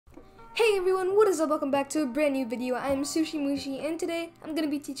Hey everyone, what is up? Welcome back to a brand new video. I am SushiMooshy, and today I'm going to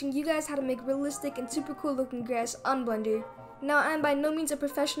be teaching you guys how to make realistic and super cool looking grass on Blender. Now, I am by no means a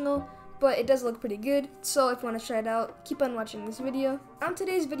professional, but it does look pretty good, so if you want to try it out, keep on watching this video. On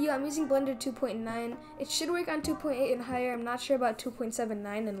today's video, I'm using Blender 2.9. It should work on 2.8 and higher. I'm not sure about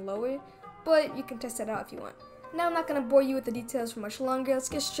 2.79 and lower, but you can test that out if you want. Now, I'm not going to bore you with the details for much longer. Let's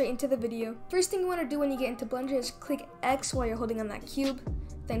get straight into the video. First thing you want to do when you get into Blender is click X while you're holding on that cube.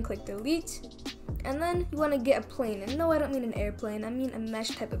 Then click delete, and then you want to get a plane. And no, I don't mean an airplane, I mean a mesh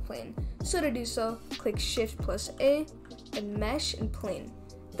type of plane. So to do so, click Shift plus A, and mesh and plane.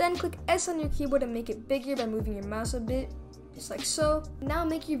 Then click S on your keyboard and make it bigger by moving your mouse a bit, just like so. Now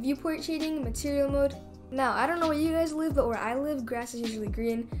make your viewport shading material mode. Now, I don't know where you guys live, but where I live, grass is usually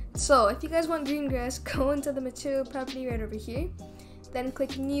green. So if you guys want green grass, go into the material property right over here. Then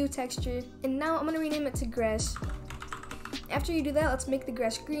click new texture, and now I'm going to rename it to grass. After you do that, let's make the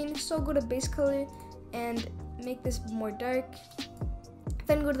grass green. So go to base color and make this more dark.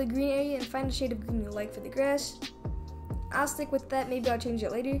 Then go to the green area and find a shade of green you like for the grass. I'll stick with that, maybe I'll change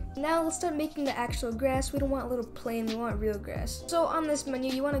it later. Now let's start making the actual grass. We don't want a little plain, we want real grass. So on this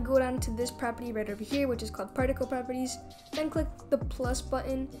menu, you want to go down to this property right over here, which is called particle properties. Then click the plus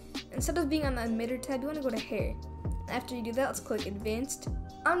button. Instead of being on the emitter tab, you want to go to hair. After you do that, let's click advanced.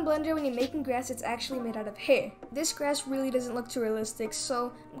 On Blender, when you're making grass, it's actually made out of hair. This grass really doesn't look too realistic,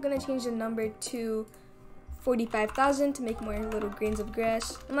 so I'm gonna change the number to 45,000 to make more little grains of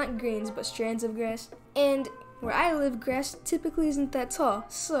grass. Not grains, but strands of grass. And where I live, grass typically isn't that tall,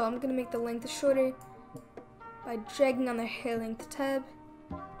 so I'm gonna make the length shorter by dragging on the hair length tab.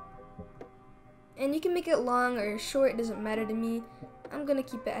 And you can make it long or short, it doesn't matter to me. I'm gonna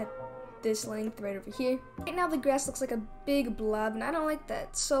keep it at this length right over here. Right now the grass looks like a big blob and I don't like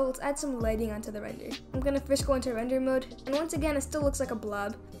that, so let's add some lighting onto the render. I'm gonna first go into render mode, and once again it still looks like a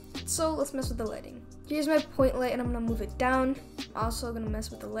blob, so let's mess with the lighting. Here's my point light and I'm gonna move it down. I'm also gonna mess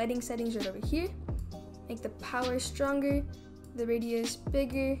with the lighting settings right over here. Make the power stronger, the radius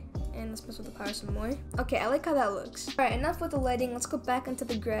bigger, and let's mess with the power some more. Okay, I like how that looks. Alright, enough with the lighting, let's go back into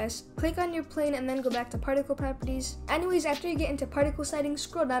the grass. Click on your plane and then go back to particle properties. Anyways, after you get into particle settings,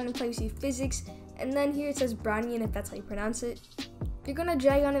 scroll down until you see physics, and then here it says Brownian if that's how you pronounce it. You're gonna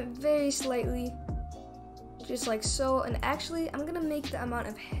drag on it very slightly, just like so, and actually, I'm gonna make the amount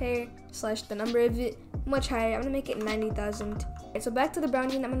of hair / the number of it much higher. I'm gonna make it 90,000. Alright, so back to the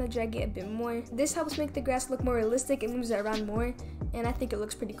Brownian, I'm gonna drag it a bit more. This helps make the grass look more realistic, it moves it around more, and I think it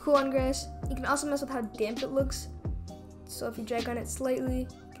looks pretty cool on grass. You can also mess with how damp it looks. So if you drag on it slightly,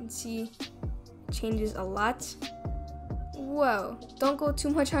 you can see it changes a lot. Whoa, don't go too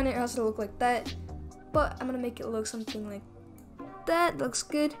much on it or else it'll look like that. But I'm gonna make it look something like that. Looks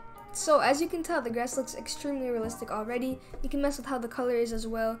good. So as you can tell, the grass looks extremely realistic already. You can mess with how the color is as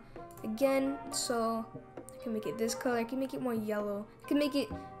well. Again, so I can make it this color, I can make it more yellow, I can make it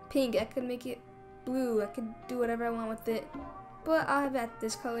pink, I could make it blue, I could do whatever I want with it. But I'll have it at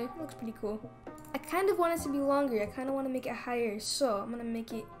this color. It looks pretty cool. I kind of want it to be longer. I kind of want to make it higher. So I'm going to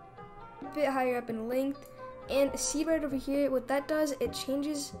make it a bit higher up in length. And see right over here, what that does, it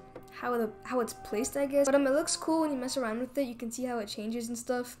changes how it's placed, I guess. But it looks cool when you mess around with it. You can see how it changes and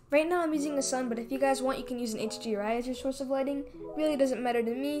stuff. Right now I'm using the sun, but if you guys want, you can use an HDRI as your source of lighting. Really doesn't matter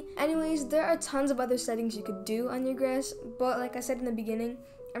to me. Anyways, there are tons of other settings you could do on your grass. But like I said in the beginning,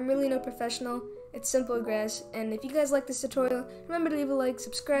 I'm really no professional. It's simple grass, and if you guys like this tutorial, remember to leave a like,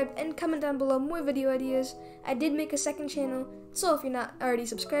 subscribe, and comment down below more video ideas. I did make a second channel, so if you're not already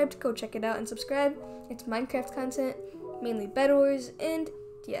subscribed, go check it out and subscribe. It's Minecraft content, mainly Bed Wars, and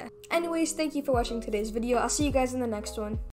yeah. Anyways, thank you for watching today's video. I'll see you guys in the next one.